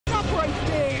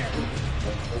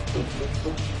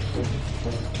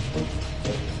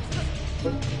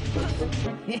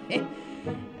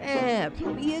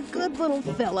Be a good little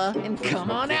fella and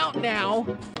come on out now.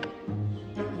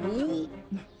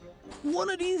 One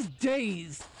of these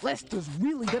days, Lester's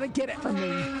really gonna get it from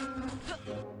me.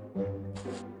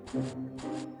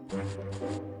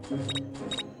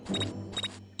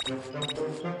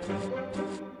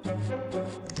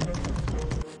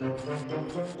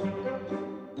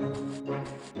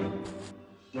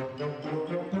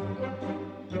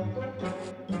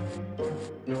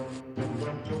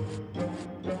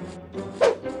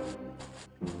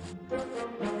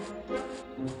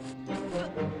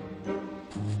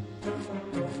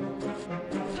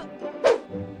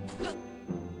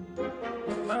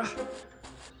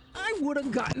 I would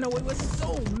have gotten away with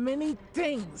so many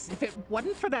things if it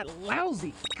wasn't for that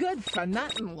lousy,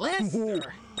 good-for-nothing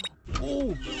Lester.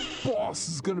 Oh, boss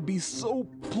is gonna be so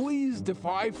pleased if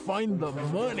I find the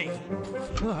money.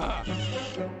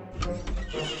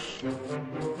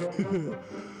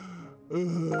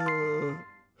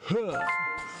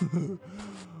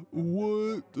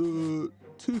 What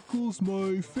tickles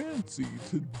my fancy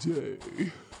today?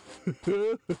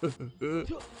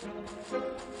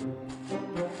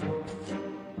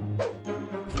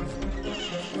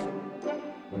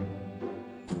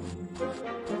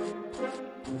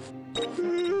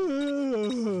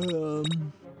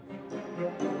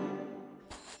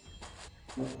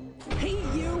 Hey,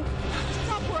 you!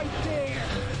 Stop right there!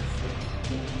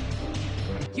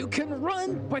 You can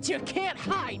run, but you can't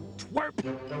hide, twerp!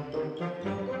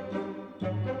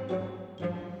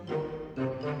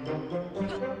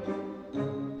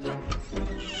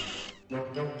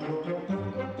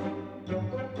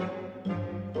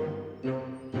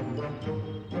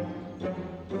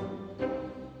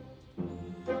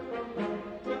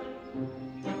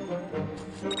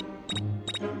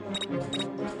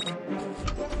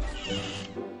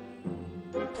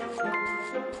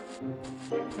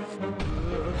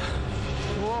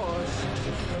 Boss,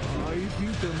 I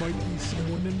think there might be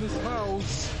someone in this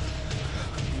house.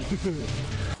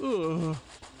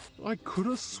 I could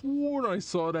have sworn I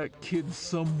saw that kid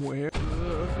somewhere.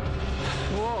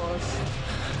 Boss,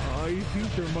 I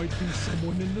think there might be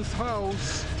someone in this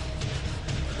house.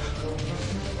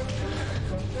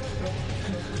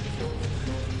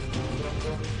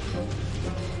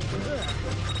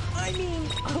 I mean,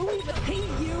 who even... Hey,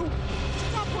 you!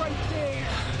 Stop right there!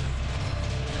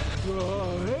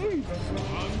 Hey,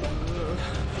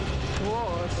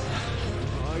 boss,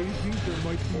 I think there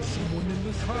might be someone in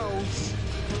this house.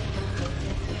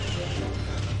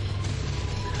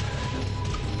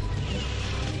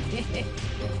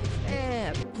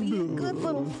 Be a good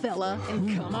little fella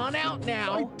and come on out I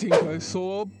now. think I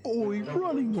saw a boy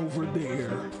running over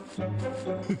there.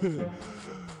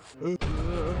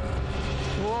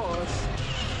 Boss,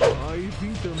 I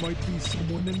think there might be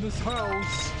someone in this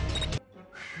house.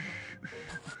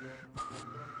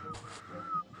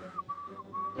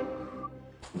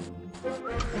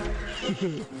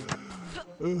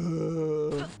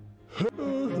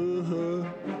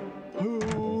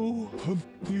 Oh,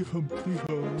 Humpty Humpty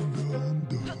Hum Dum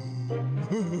Dum.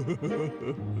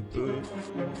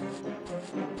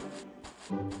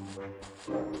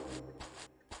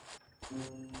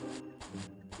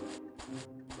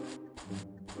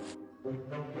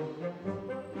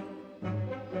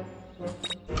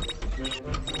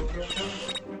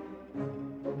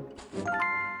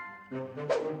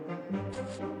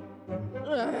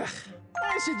 Ugh,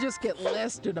 I should just get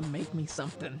Lester to make me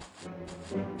something.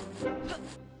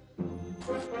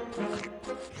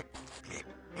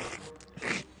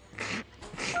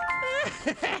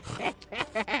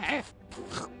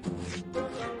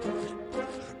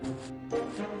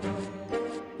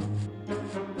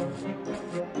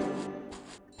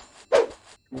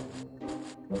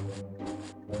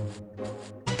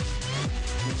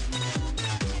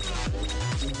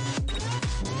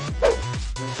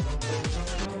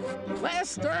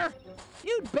 Lester,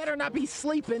 you'd better not be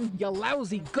sleeping, you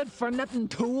lousy good-for-nothing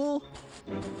tool.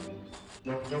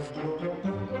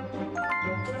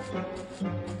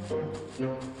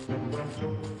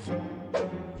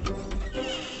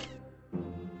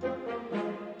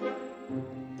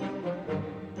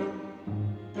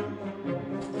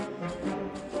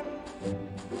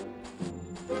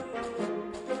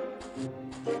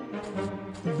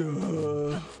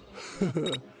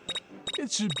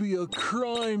 It should be a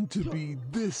crime to be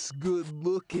this good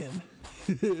looking.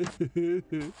 Hey,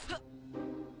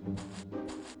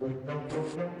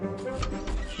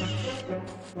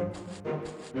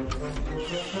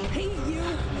 you!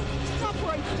 Stop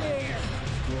right there!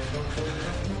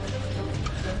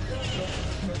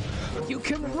 You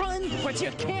can run, but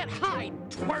you can't hide,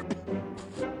 twerp.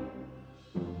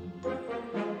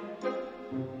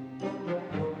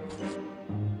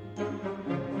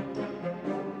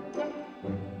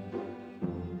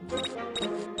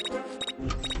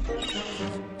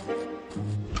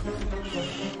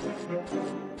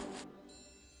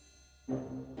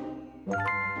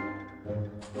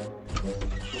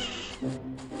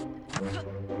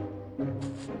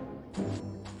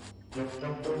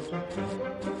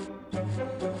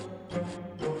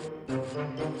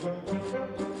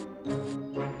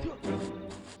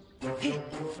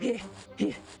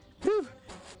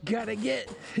 Gotta get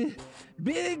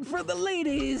big for the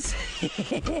ladies.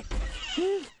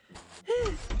 Phew.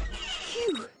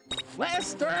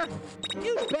 Lester,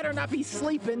 you'd better not be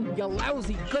sleeping, you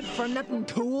lousy good-for-nothing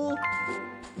tool.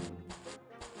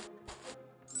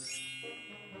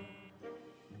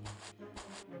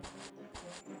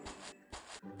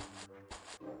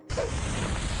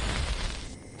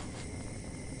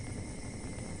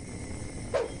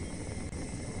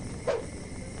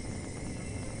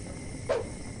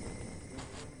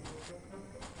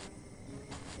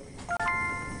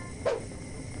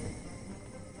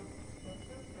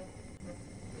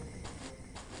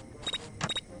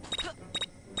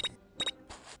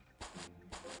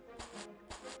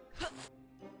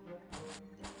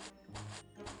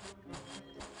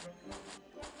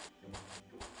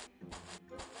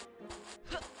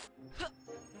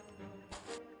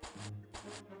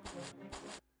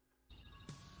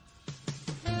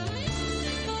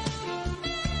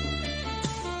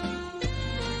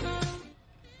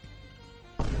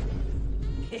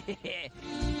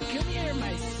 Come here,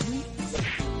 my sweets.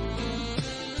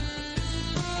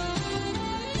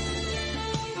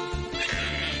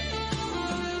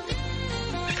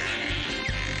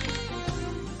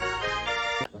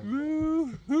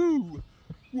 Woo-hoo!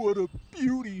 What a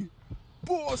beauty!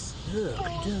 Boss! Look,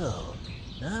 dog,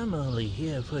 I'm only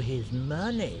here for his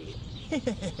money.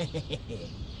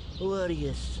 What do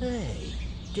you say?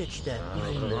 Ditch that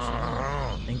brainless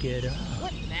and get on.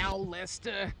 What now,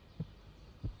 Lester?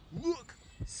 Look!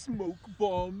 Smoke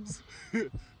bombs!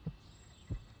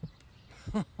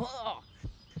 Oh,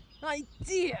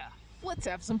 idea! Let's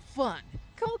have some fun.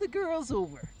 Call the girls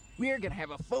over. We're gonna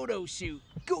have a photo shoot.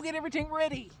 Go get everything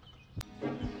ready.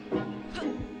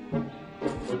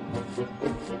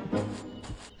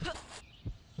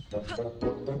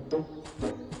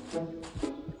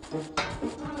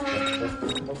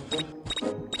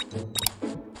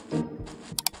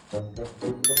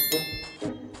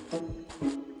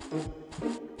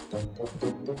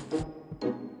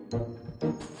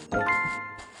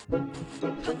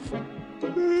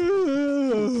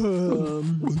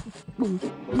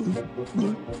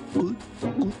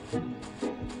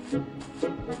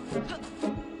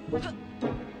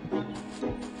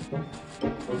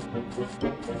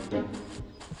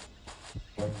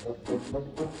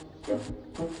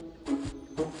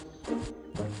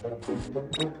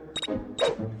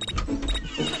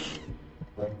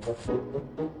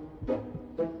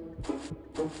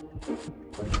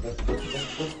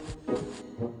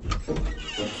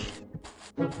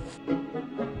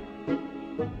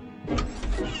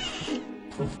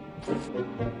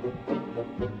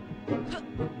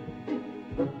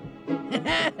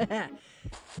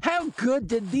 How good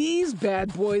did these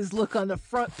bad boys look on the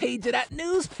front page of that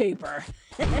newspaper?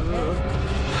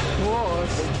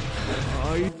 Boss!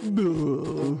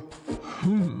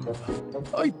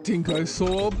 I think I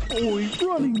saw a boy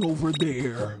running over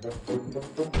there.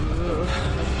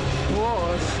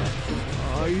 Boss!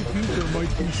 I think there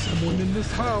might be someone in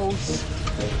this house.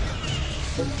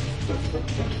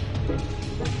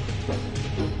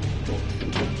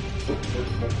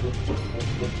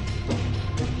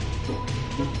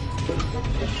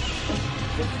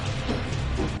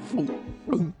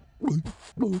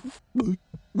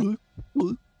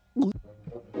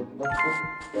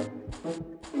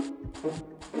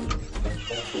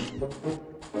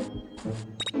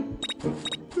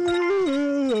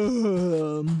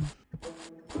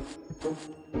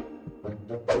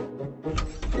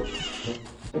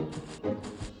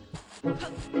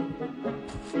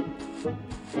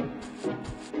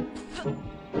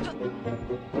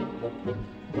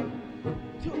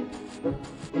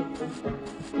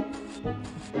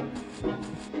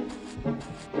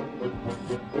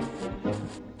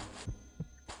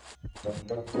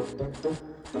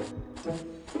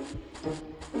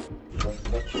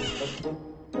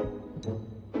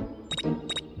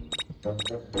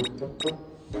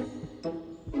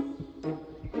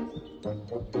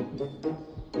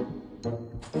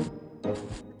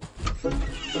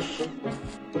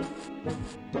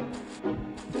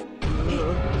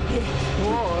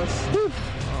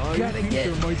 I Gotta think get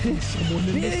there might be someone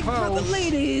in this big for house. the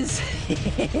ladies.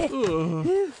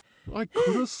 I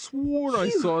could have sworn I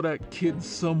saw that kid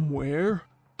somewhere.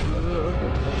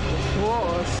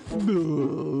 Boss.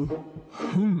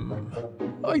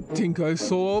 I think I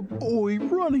saw a boy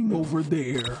running over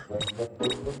there.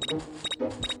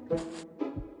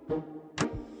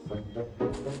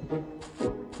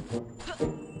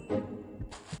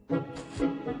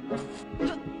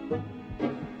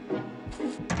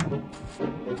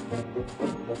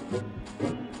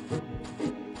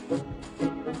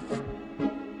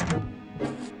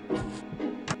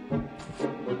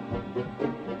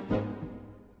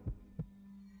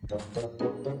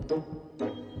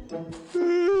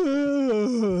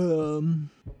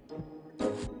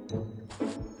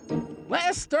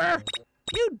 Lester,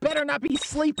 you'd better not be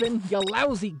sleeping, you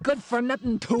lousy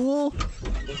good-for-nothing tool.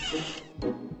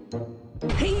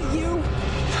 Hey, you!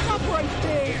 Stop right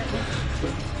there!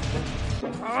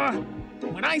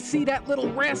 When I see that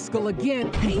little rascal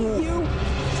again, hey, you!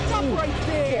 Stop right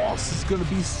there! Boss is gonna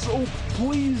be so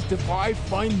pleased if I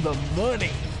find the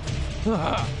money.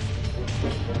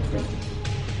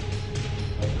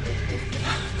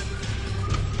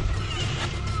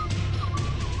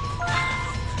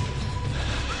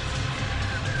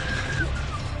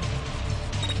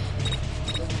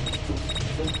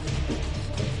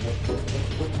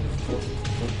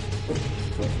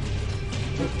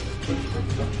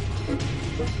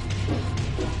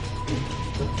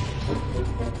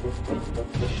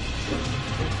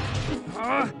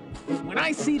 When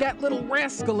I see that little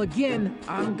rascal again,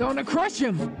 I'm gonna crush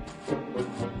him.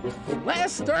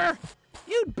 Lester,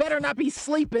 you'd better not be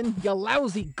sleeping, you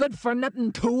lousy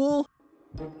good-for-nothing tool.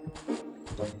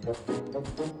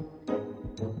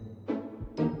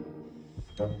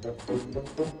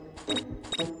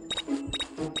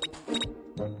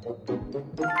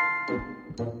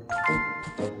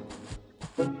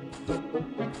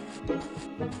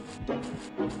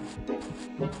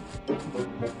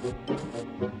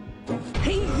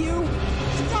 Hey, you!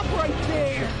 Stop right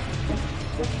there!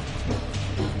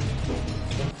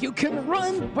 You can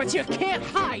run, but you can't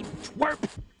hide, twerp!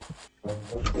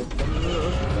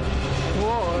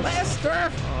 Boss,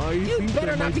 Lester! I You think better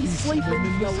there not might be someone sleeping,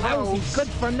 in you this lousy house.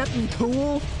 good-for-nothing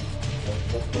tool!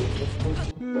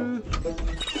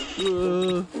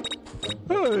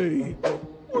 Hey,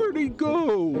 where'd he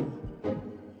go?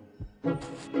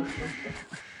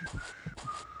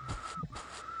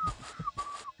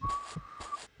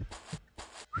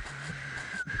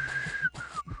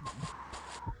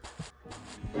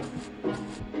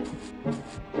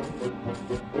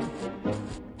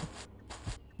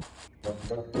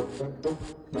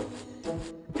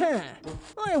 Huh,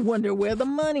 I wonder where the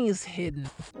money's hidden.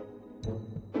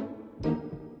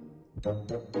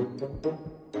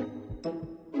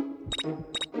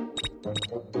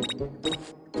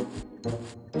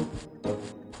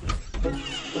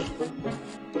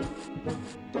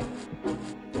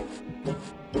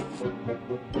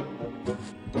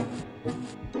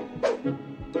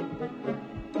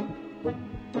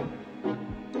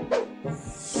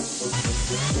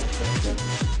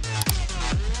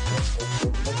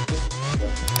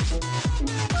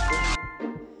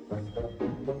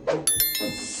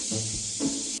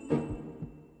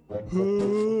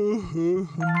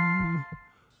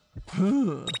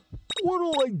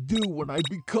 What'll I do when I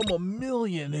become a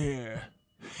millionaire?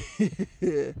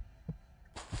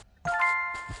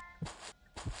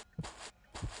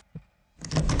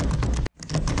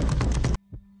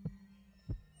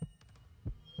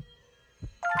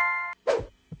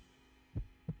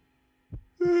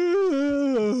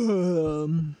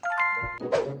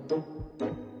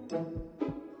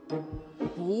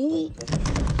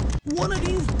 One of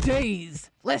these days,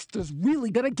 Lester's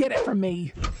really gonna get it from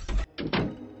me.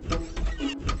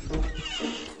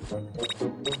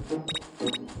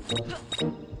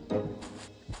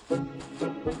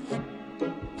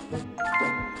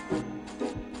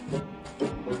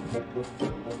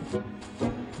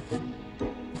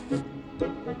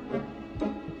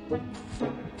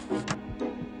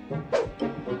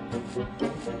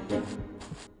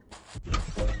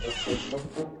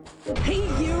 Hey,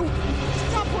 you!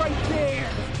 Stop right there!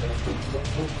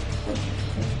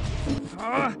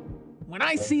 When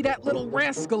I see that little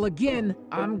rascal again,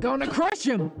 I'm gonna crush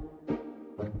him!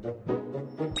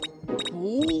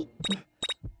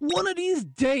 One of these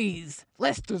days,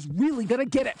 Lester's really gonna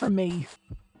get it from me.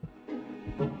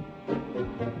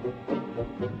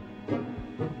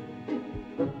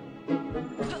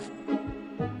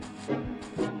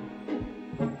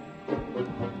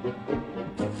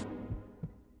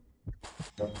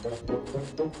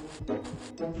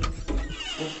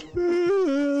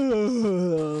 Boss,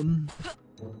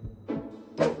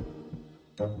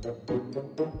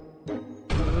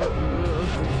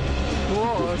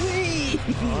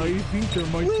 I think there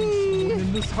might be someone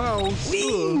in this house.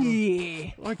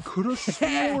 Whee! I could have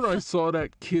sworn I saw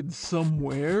that kid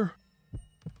somewhere.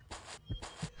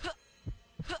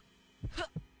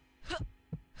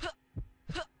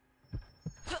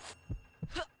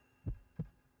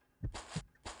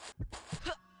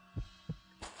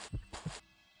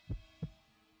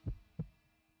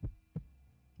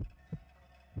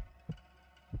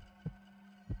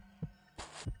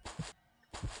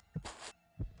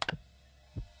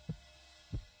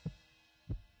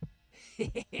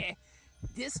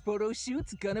 This photo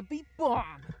shoot's gonna be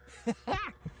bomb.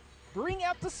 Bring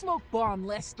out the smoke bomb,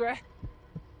 Lestra.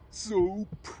 So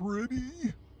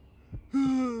pretty.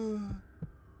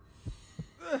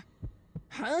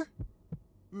 Huh?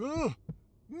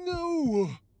 No.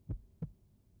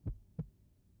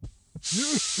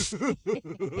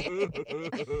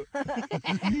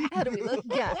 How do we look,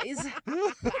 guys?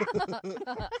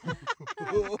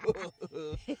 Oh,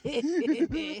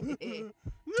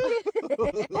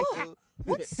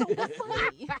 what's so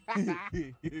funny?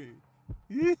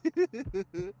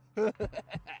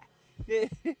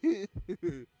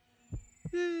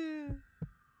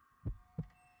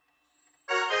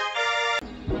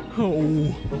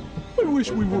 Oh, I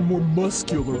wish we were more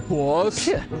muscular, boss.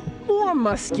 More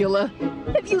muscular.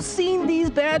 Have you seen these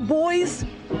bad boys?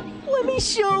 Let me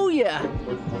show ya.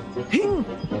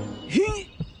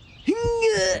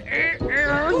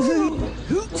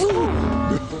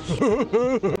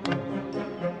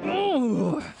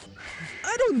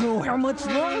 I don't know how much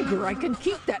longer I can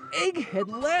keep that egghead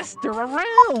Lester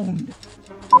around.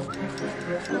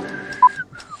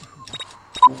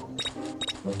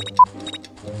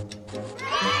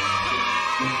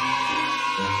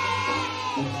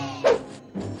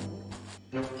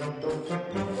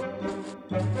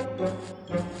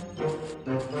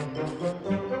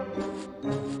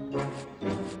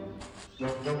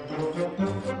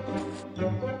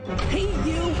 Hey,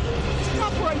 you!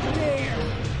 Stop right there!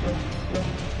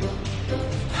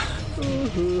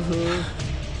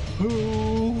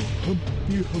 Oh,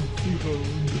 Humpty, Humpty,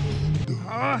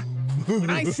 Hum. When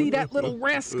I see that little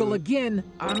rascal again,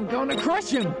 I'm gonna crush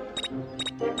him.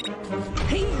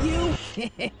 Hey, you!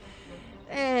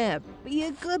 Be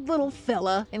a good little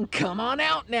fella and Come on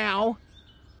out now.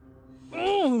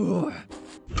 Ugh.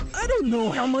 I don't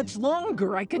know how much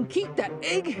longer I can keep that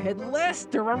egghead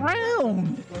Lester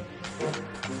around.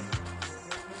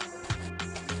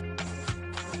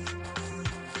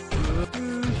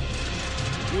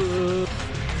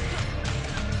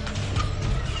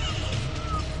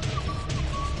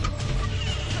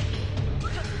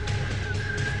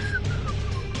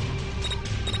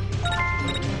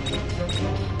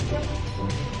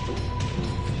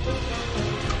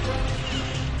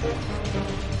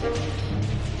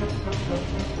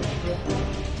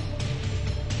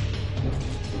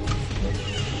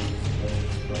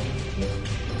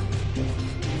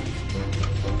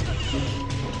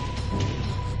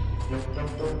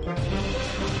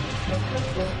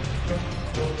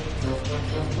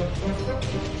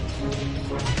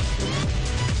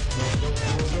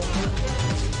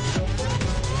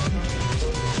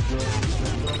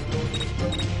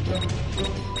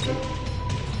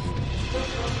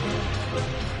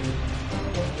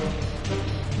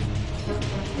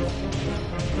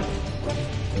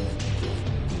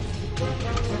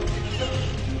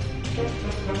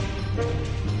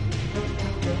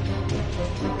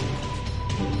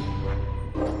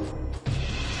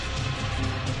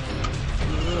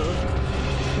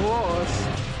 Boss,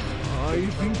 I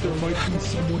think there might be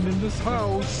someone in this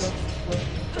house.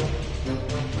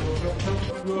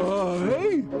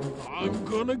 Hey, I'm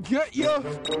gonna get ya.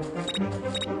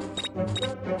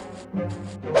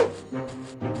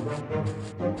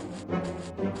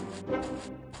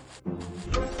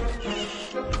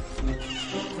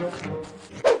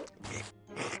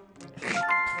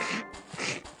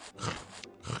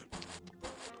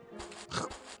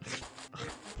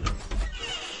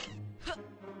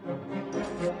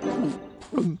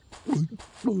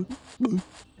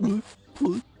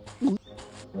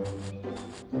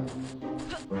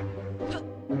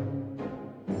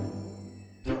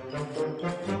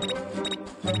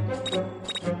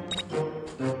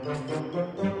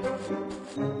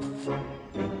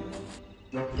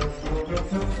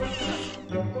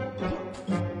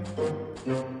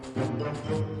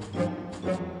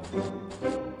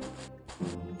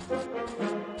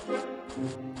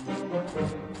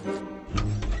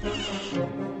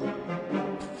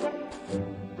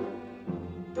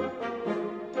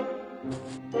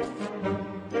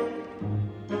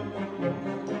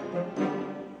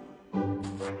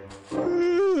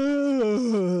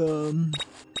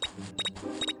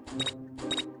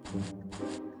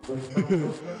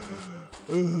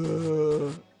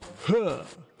 Huh.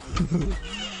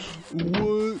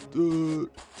 What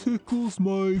tickles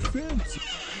my fancy?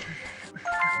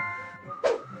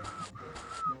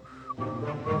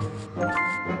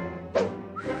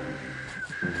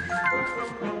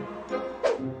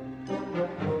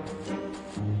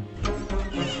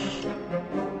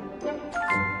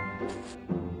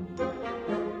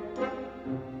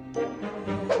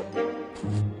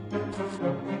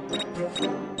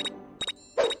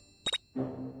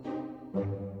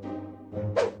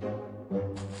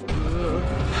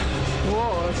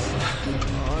 Boss,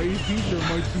 I think there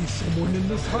might be someone in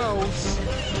this house.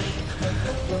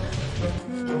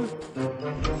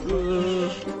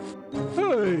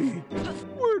 Hey,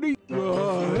 where'd he?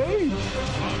 Hey,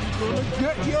 I'm gonna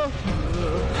get ya.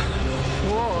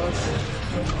 Boss,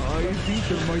 I think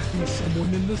there might be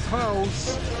someone in this house.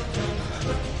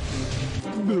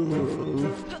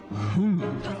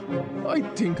 I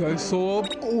think I saw a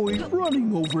boy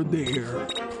running over there.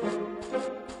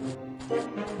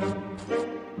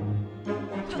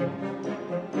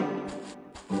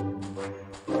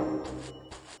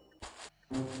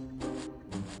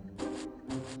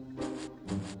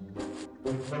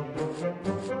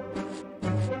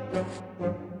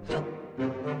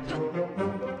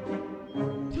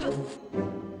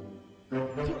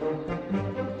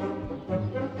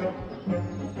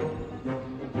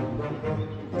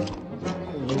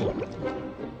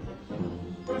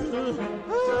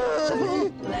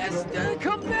 Lester,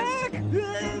 come back!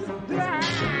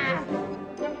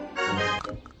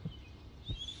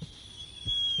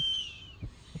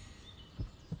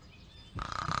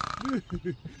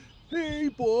 Hey,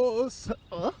 boss.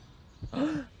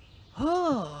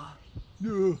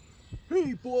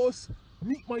 Hey, boss.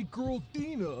 Meet my girl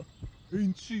Dina.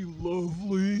 Ain't she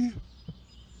lovely?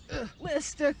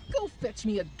 Lester, go fetch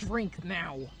me a drink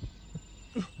now.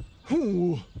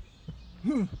 Oh.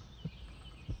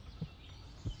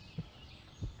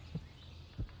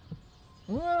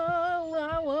 La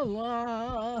la la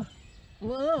la.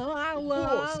 La la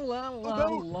Boss, la la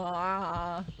about-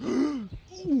 la.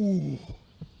 Ooh.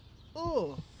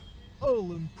 Oh,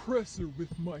 I'll impress her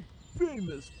with my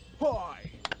famous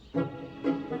pie.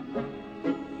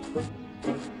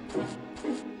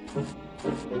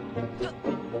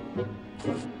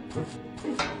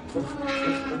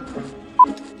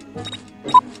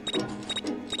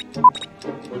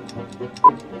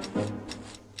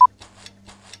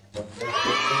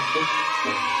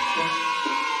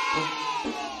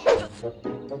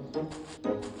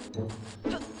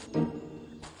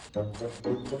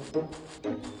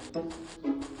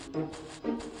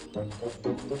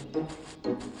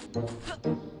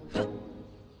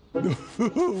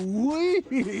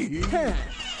 Wee!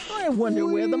 I wonder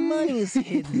where the money's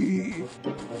hidden.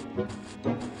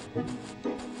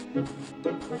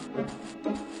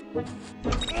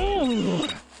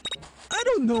 I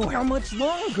don't know how much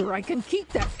longer I can keep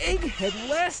that egghead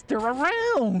Lester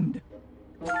around.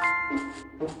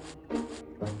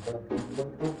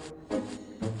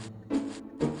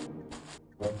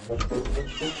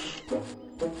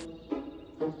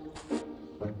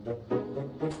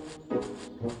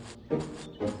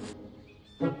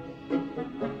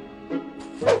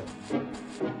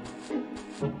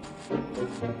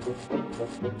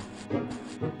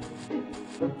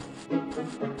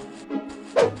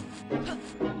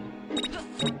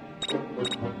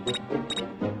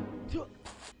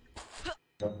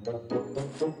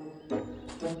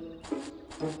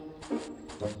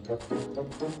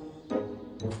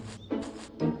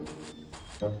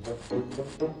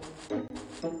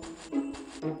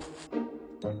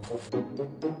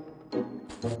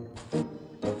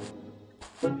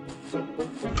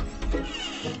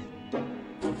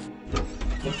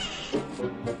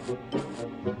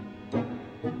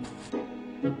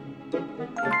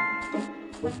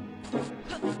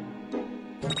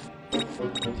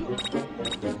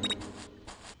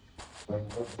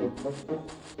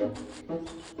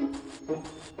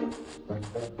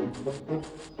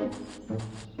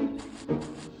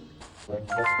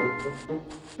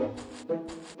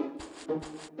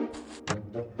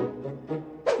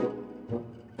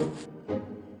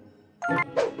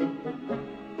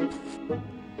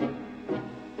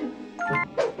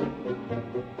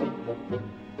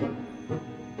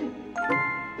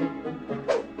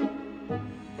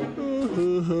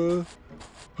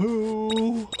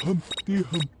 Oh, Humpty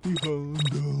Humpty Hum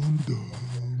Dum Dum.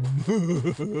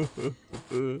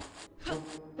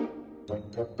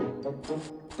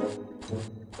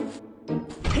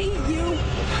 Hey, you!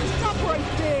 Stop right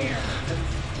there!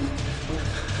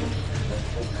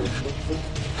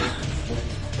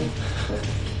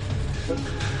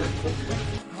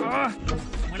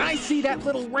 When I see that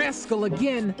little rascal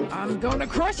again, I'm gonna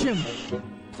crush him.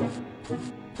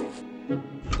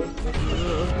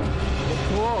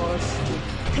 Boss,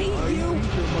 Hey, I you!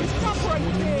 think there might be Stop right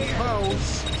someone in this there!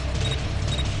 house.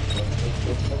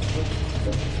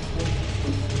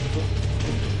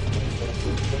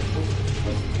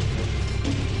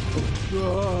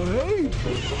 Hey,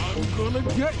 I'm gonna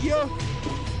get ya.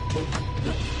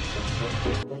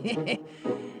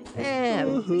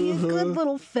 Be a good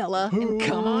little fella and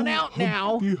Come on out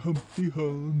now. Humpty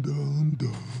Hum Dum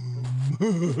Dum.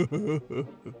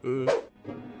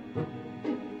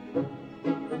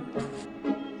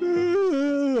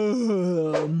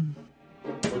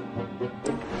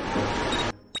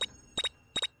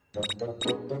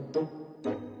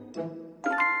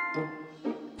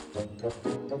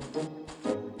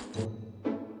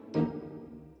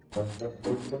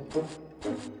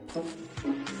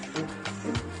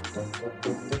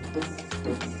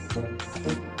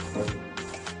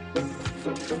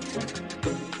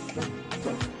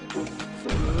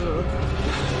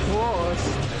 Boss,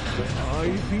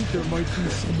 I think there might be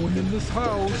someone in this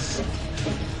house.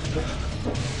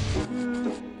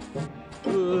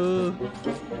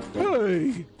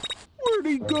 Hey, where'd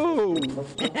he go?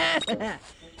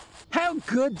 How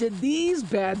good did these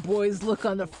bad boys look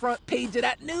on the front page of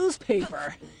that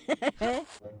newspaper?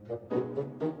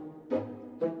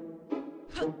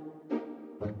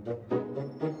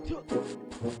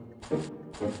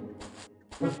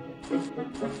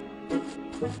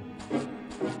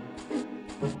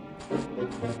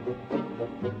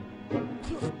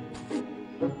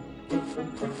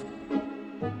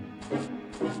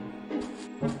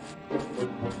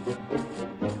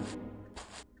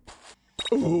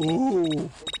 Oh,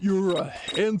 you're a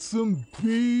handsome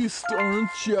beast, aren't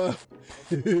ya?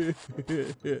 Hey,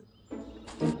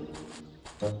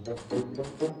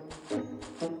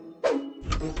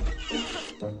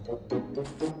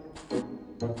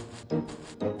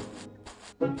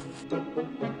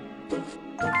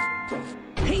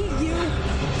 you!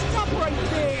 Stop right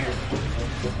there!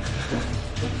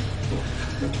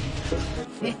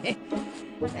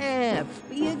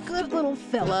 Be a good little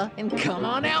fella and Come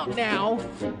on out now.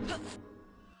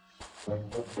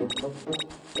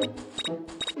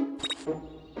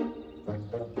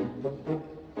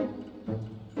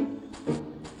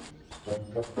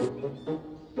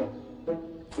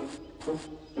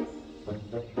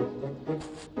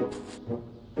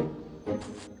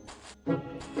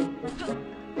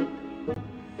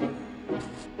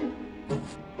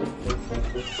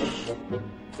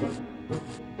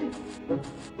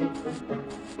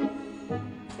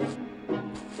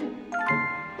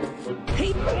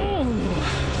 Hey,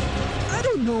 I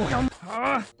don't know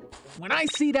how. When I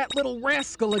see that little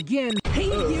rascal again, hey,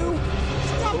 you!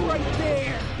 Stop right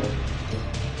there!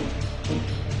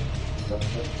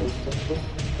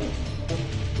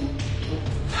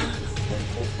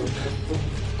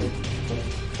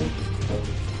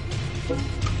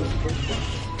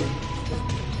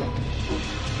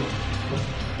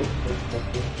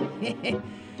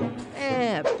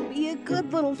 be a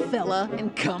good little fella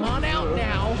and Come on out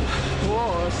now.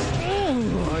 Boss,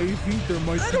 I think there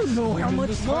might I be don't know someone how in much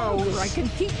this longer house. I can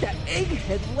keep that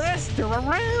egghead Lester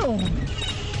around.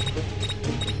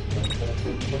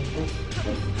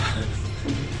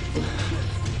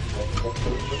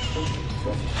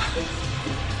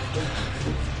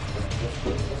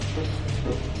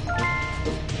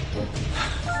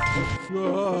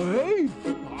 Hey,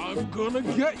 I'm gonna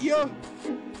get ya.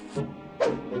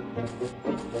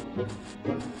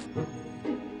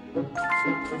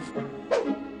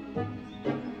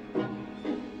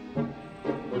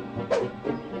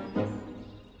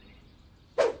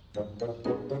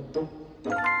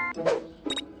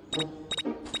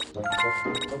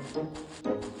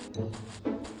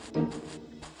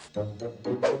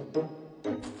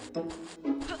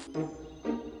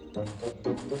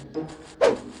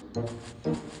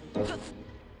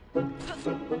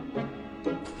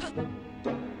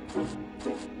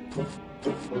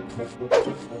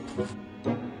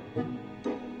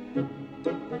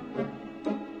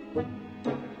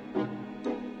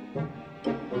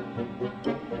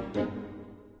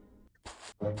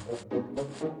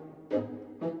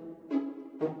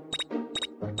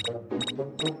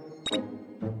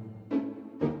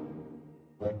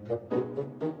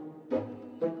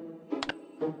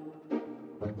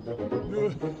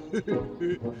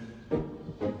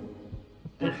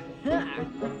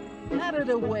 Out of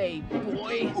the way,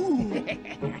 boy.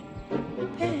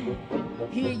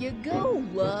 Here you go,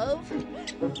 love.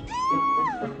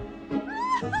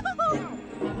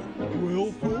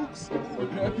 Well, folks,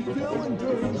 Happy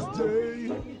Valentine's Day!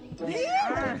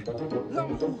 Yeah.